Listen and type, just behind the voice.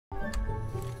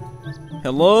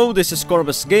Hello, this is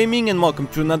Corbus Gaming and welcome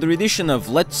to another edition of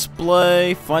Let's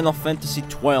Play Final Fantasy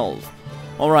XII.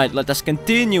 Alright, let us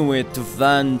continue with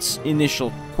Van's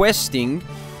initial questing.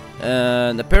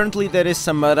 And apparently there is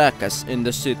some maracas in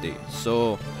the city,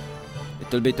 so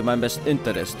it will be to my best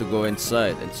interest to go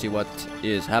inside and see what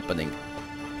is happening.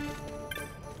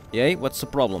 Yay, what's the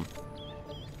problem?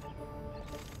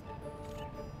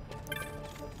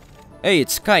 Hey,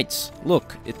 it's Kites.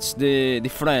 Look, it's the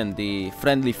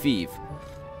friendly thief.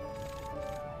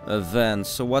 Van,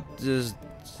 so what does...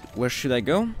 where should I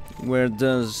go? Where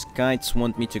does Kites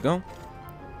want me to go?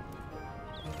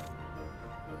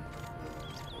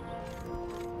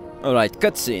 Alright,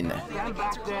 cutscene.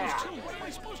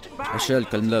 I shall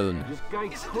come down. This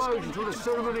gate's closed until the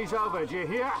ceremony's over, do you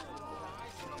hear?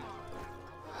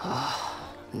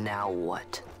 Now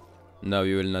what? Now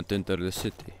you will not enter the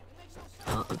city.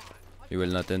 You will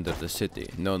not enter the city.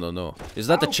 No, no, no. Is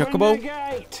that a chocobo?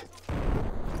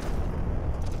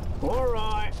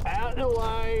 Alright, out the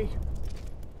way.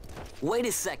 Wait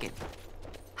a second.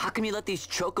 How come you let these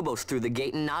chocobos through the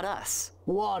gate and not us?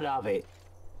 What of it?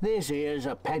 This here's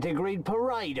a pedigreed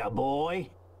parader, boy.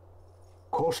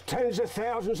 Cost tens of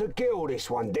thousands of gil, this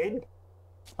one did.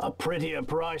 A prettier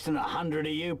price than 100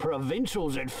 of you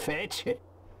provincials would fetch.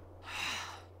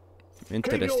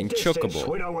 Interesting chocobo.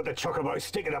 We don't want the chocobo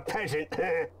sticking a peasant.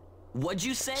 What'd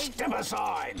you say? Step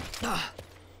aside.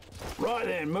 Right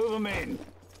then, move them in.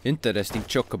 Interesting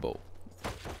chocobo.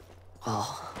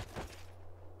 Oh.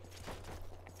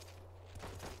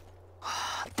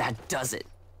 That does it.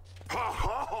 Ho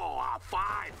ho! A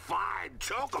fine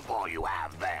chocobo you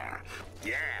have there.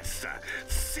 Yes,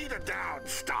 cedar down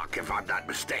stock if I'm not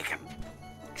mistaken.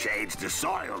 Change the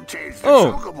soil, change the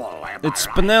chocobo, am it's I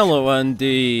right? Spinello and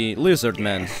the lizard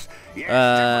man.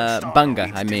 Yes,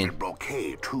 Banga, I mean.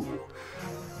 Bouquet too.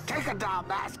 Take a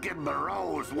Damascus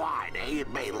Barreau's wine, eh?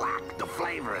 It may lack the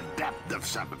flavor and depth of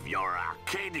some of your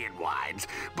Archadian wines,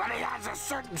 but it has a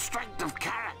certain strength of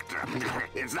character.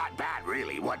 It's not bad,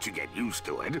 really, once you get used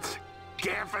to it.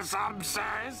 Care for some,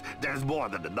 sirs? There's more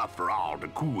than enough for all to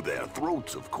cool their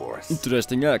throats, of course.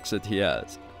 Interesting accent he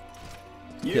has.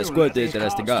 He has quite an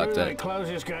interesting accent.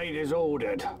 Closest gate is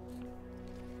ordered.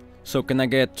 So can I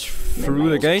get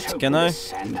through the gate? Can I?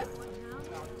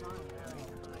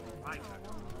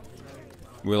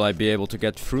 Will I be able to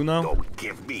get through now? Don't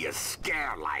give me a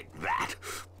scare like that.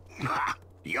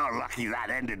 You're lucky that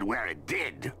ended where it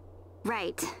did.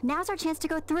 Right. Now's our chance to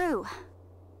go through.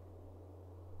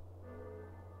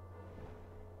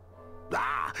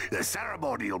 The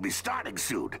ceremony will be starting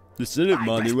soon. The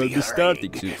ceremony will be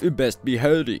starting soon. You best be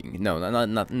hurrying. No,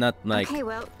 not like... Okay,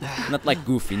 well... Not like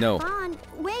Goofy, no. Fawn,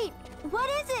 wait! What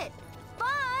is it?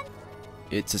 Fawn!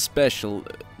 It's a special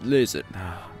lizard.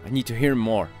 I need to hear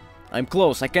more. I'm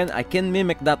close. I can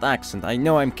mimic that accent. I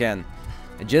know I can.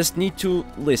 I just need to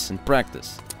listen,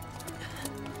 practice.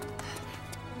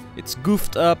 It's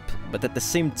goofed up, but at the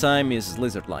same time is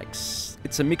lizard-like.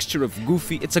 It's a mixture of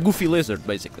goofy... It's a goofy lizard,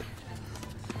 basically.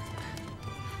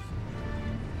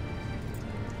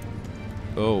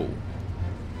 Oh.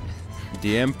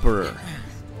 The Emperor.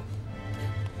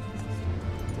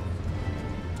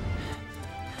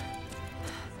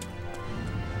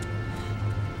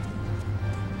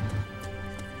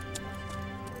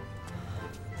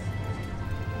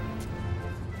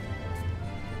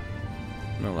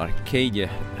 Well, Arcadia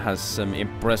has some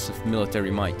impressive military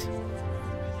might.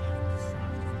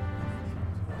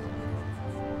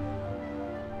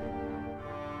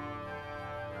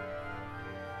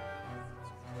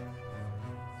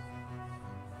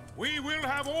 We will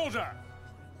have order.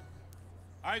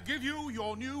 I give you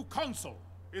your new consul,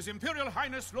 His Imperial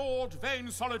Highness Lord Vane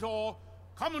Solidor,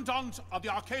 Commandant of the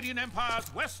Arcadian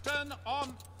Empire's Western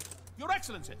on... Your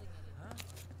Excellency.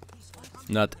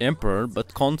 Not Emperor,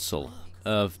 but Consul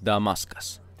of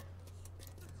Damascus.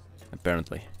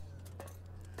 Apparently.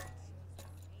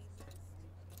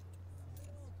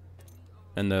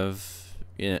 And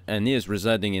he is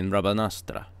residing in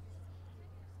Rabanastra.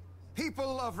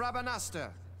 People of Rabanastre,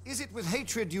 is it with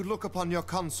hatred you look upon your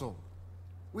consul?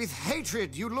 With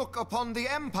hatred you look upon the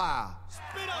Empire?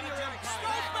 Spit on your empire!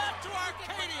 Strike back to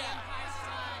Arcadia!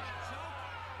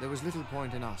 There was little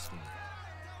point in asking.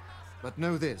 But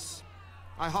know this,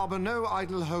 I harbor no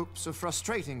idle hopes of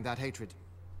frustrating that hatred.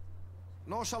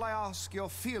 Nor shall I ask your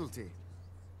fealty.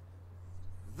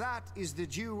 That is the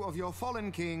due of your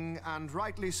fallen king, and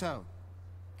rightly so.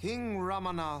 King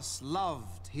Ramanas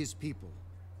loved his people,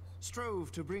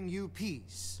 strove to bring you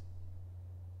peace.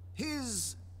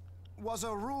 His was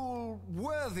a rule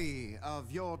worthy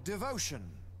of your devotion.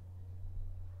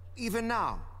 Even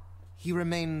now, he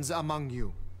remains among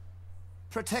you.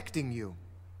 protecting you.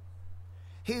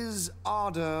 His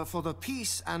ardor for the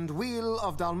peace and weal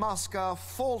of Dalmasca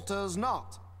falters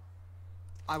not.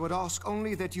 I would ask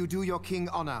only that you do your king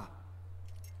honor.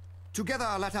 Together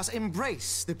let us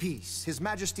embrace the peace his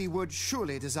majesty would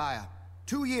surely desire.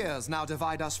 2 years now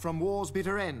divide us from war's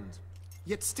bitter end,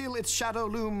 yet still its shadow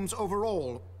looms over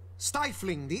all,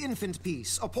 stifling the infant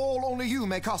peace a pall only you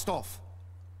may cast off.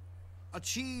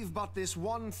 Achieve but this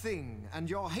one thing, and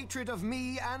your hatred of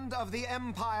me and of the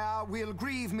Empire will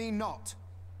grieve me not.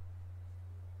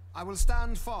 I will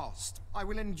stand fast. I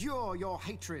will endure your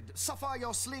hatred, suffer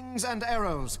your slings and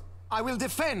arrows. I will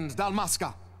defend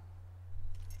Dalmasca.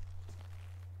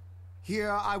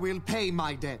 Here I will pay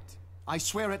my debt. I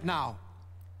swear it now.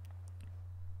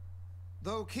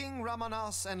 Though King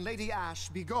Ramanas and Lady Ash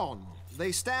be gone,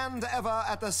 they stand ever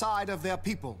at the side of their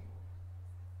people.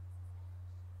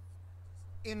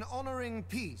 In honoring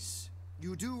peace,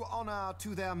 you do honor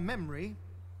to their memory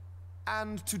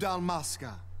and to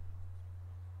Dalmasca.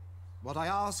 What I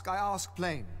ask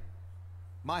plain.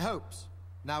 My hopes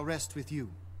now rest with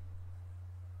you.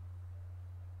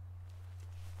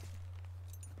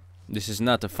 This is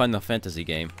not a Final Fantasy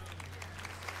game.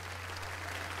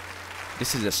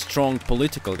 This is a strong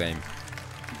political game.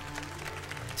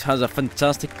 It has a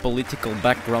fantastic political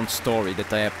background story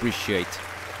that I appreciate.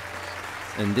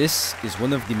 And this is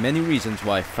one of the many reasons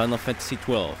why Final Fantasy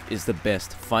XII is the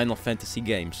best Final Fantasy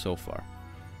game so far.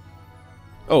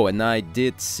 Oh, and I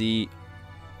did see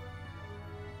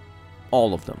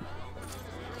all of them.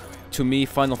 To me,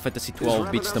 Final Fantasy XII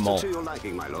beats them all.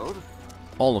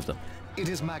 All of them. It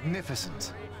is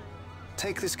magnificent.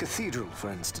 Take this cathedral, for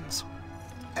instance.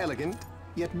 Elegant,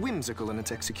 yet whimsical in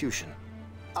its execution.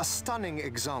 A stunning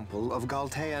example of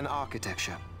Galtean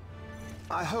architecture.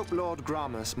 I hope Lord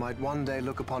Gramus might one day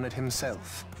look upon it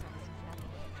himself.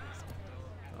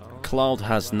 Cloud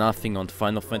has nothing on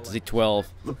Final Fantasy XII.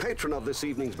 The patron of this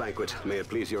evening's banquet, may it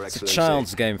please your It's a excellency.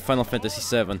 child's game, Final Fantasy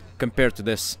VII, compared to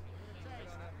this.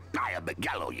 I am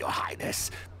Miguelo, your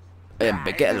highness.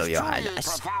 Miguelo, your It is truly a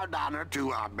highness. profound honor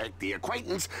to make the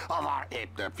acquaintance of our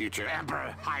the future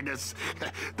Emperor, Highness.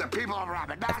 The people of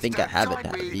Rabbit. I think I have it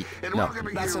now.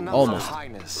 No, That's enough, almost.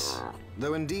 Highness.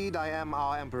 Though indeed I am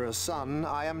our Emperor's son,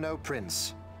 I am no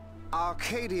prince.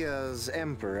 Arcadia's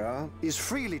Emperor is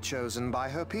freely chosen by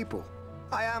her people.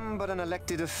 I am but an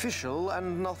elected official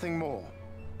and nothing more.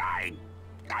 I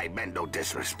meant no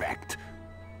disrespect.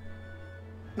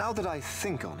 Now that I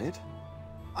think on it,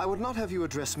 I would not have you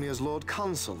address me as Lord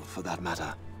Consul, for that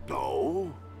matter.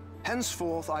 No?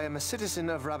 Henceforth, I am a citizen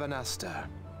of Rabanastre.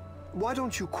 Why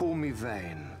don't you call me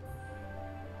Vane?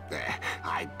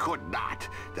 I could not.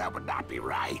 That would not be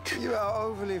right. You are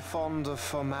overly fond of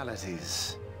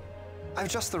formalities. I've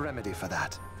just the remedy for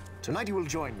that. Tonight you will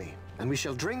join me, and we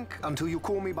shall drink until you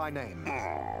call me by name.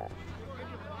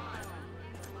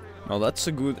 Now that's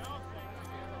a good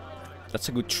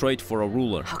trait for a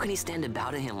ruler. How can he stand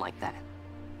about him like that?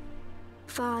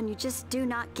 Fawn, you just do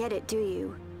not get it, do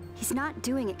you? He's not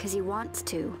doing it because he wants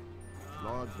to.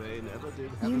 Lord Vane ever did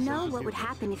have You a know sense what of would humor.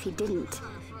 happen if he didn't.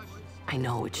 I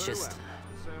know, it's just...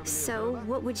 So,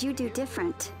 what would you do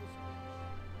different?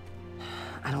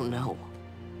 I don't know.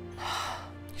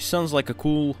 He sounds like a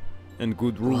cool and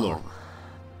good ruler Well,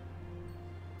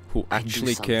 who I'd do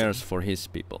actually cares something. for his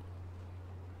people.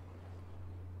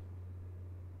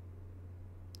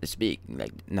 Speaking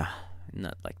like... Nah,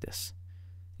 not like this.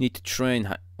 Need to train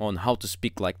on how to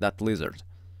speak like that lizard.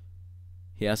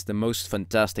 He has the most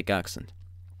fantastic accent.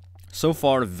 So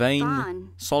far, Vane... Vaughn.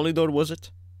 Solidor, was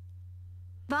it?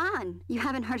 Vaughn, you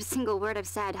haven't heard a single word I've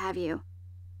said, have you?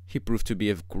 He proved to be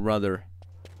a rather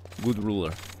good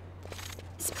ruler.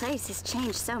 This place has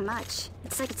changed so much.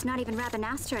 It's like it's not even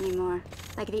Rabanastre anymore.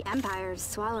 Like the Empire is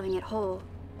swallowing it whole.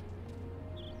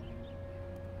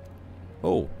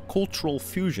 Oh, cultural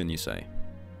fusion, you say?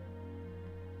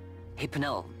 hey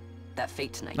Penel, that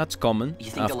fate tonight. That's common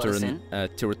You think they'll let after us an in?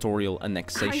 territorial Are you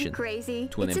annexation crazy?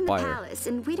 to an It's empire. in the palace,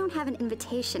 and we don't have an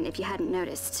invitation if you hadn't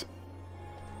noticed.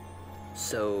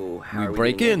 So, how We are we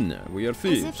break getting in, we are As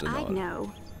thieves if and I'd all.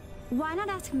 know. Why not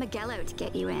ask Miguelo to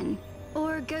get you in?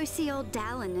 Or go see old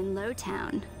Dallin in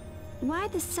Lowtown? Why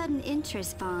the sudden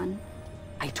interest, Vaughn?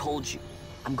 I told you,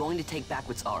 I'm going to take back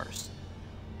what's ours.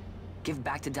 Give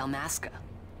back to Dalmasca.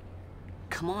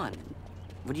 Come on,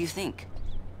 what do you think?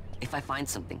 If I find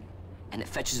something, and it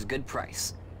fetches a good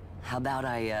price, how about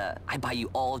I buy you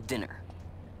all dinner?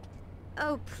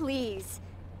 Oh, please.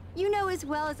 You know as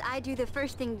well as I do the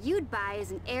first thing you'd buy is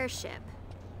an airship.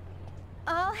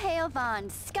 All hail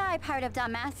Vaughn, Sky Pirate of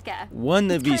Dalmasca.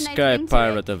 Wannabe Let's cut a nice Sky ring to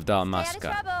Pirate it. of Stay out of Dalmasca.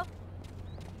 trouble.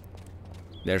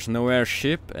 There's no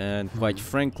airship, and quite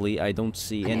frankly, I don't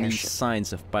see An any airship.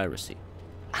 signs of piracy.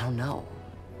 I don't know.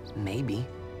 Maybe.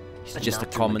 He's But just a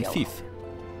not through common Magello. thief.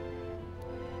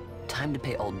 Time to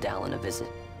pay old Dallin a visit.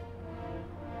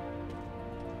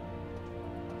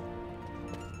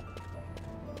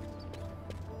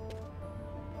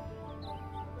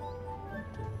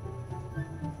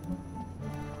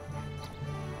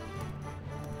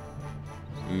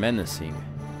 Menacing.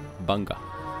 Bunga.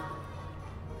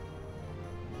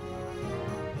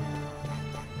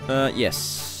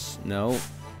 Yes. No.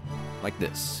 Like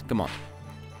this. Come on.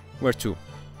 Where to?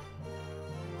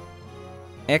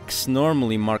 X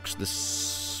normally marks the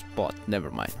spot. Never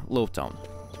mind. Lowtown.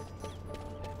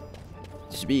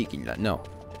 Speaking like no.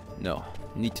 No.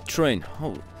 Need to train.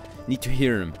 Oh. Need to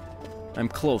hear him. I'm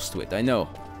close to it, I know.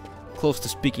 Close to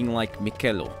speaking like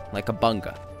Michelo. Like a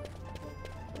Bunga.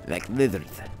 Like Lizard.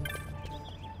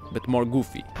 But more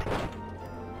goofy.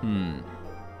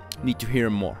 Need to hear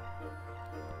more.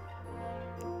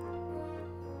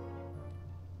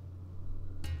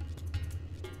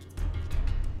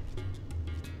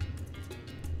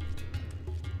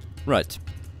 Right.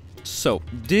 So,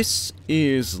 this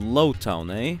is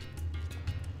Lowtown, eh?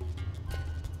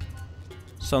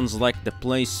 Sounds like the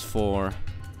place for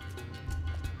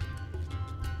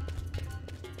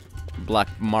black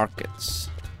markets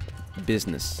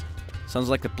business. Sounds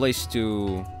like a place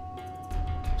to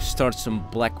start some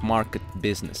black market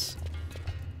business.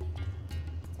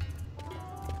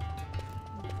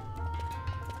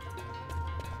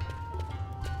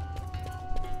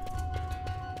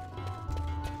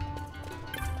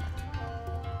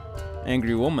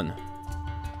 Angry woman.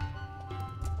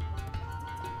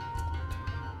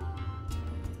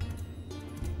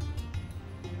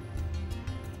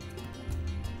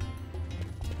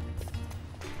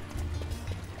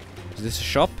 Is this a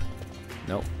shop?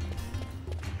 No.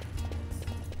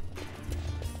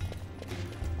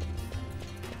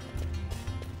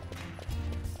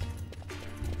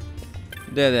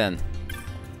 Dead end.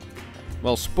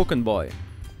 Well spoken, boy.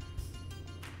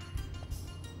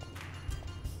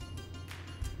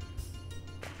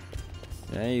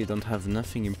 Yeah, you don't have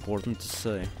nothing important to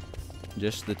say.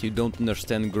 Just that you don't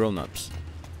understand grown-ups.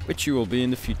 Which you will be in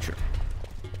the future.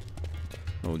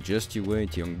 Oh, just you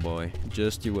wait, young boy.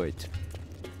 Just you wait.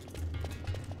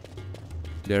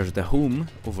 There's the home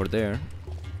over there.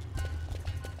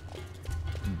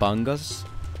 Bungas.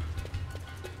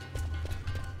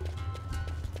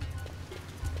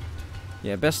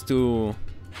 Yeah, best to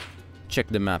check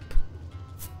the map.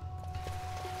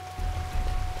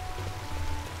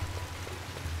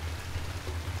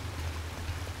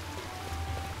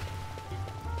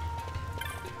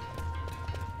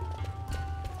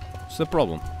 What's the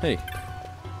problem? Hey.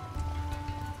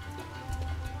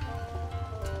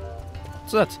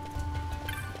 What's that?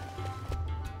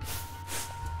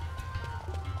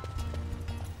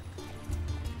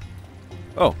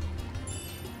 Oh.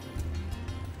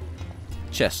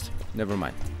 Chest. Never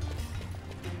mind.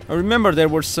 I remember there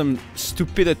was some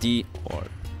stupidity, or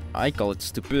I call it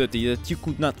stupidity, that you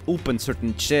could not open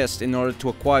certain chests in order to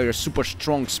acquire a super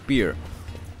strong spear.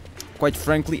 Quite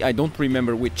frankly, I don't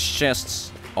remember which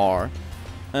chests are,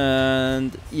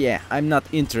 and yeah, I'm not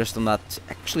interested on that.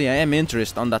 Actually, I am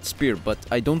interested on that spear, but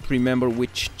I don't remember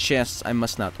which chests I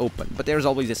must not open. But there's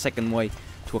always a second way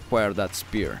to acquire that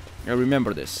spear. I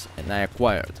remember this, and I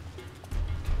acquired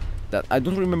that. I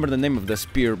don't remember the name of the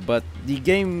spear, but the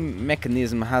game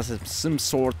mechanism has some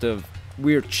sort of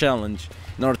weird challenge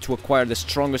in order to acquire the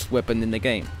strongest weapon in the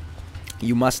game.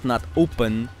 You must not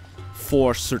open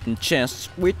 4 certain chests,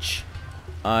 which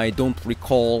I don't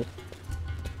recall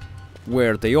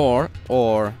where they are,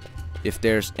 or if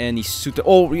there's any suit.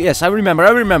 Oh yes, I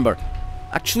remember.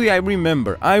 Actually, I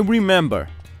remember.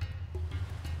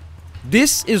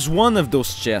 This is one of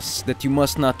those chests that you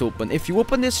must not open. If you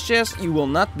open this chest, you will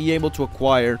not be able to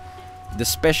acquire the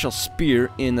special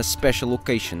spear in a special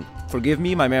location. Forgive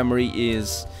me, my memory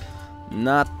is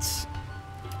not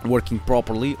working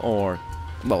properly, or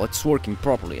well, it's working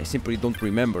properly. I simply don't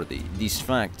remember these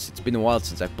facts. It's been a while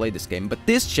since I've played this game. But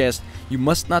this chest, you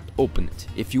must not open it.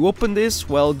 If you open this,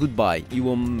 well, goodbye. You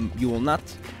will not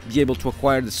be able to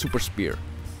acquire the super spear.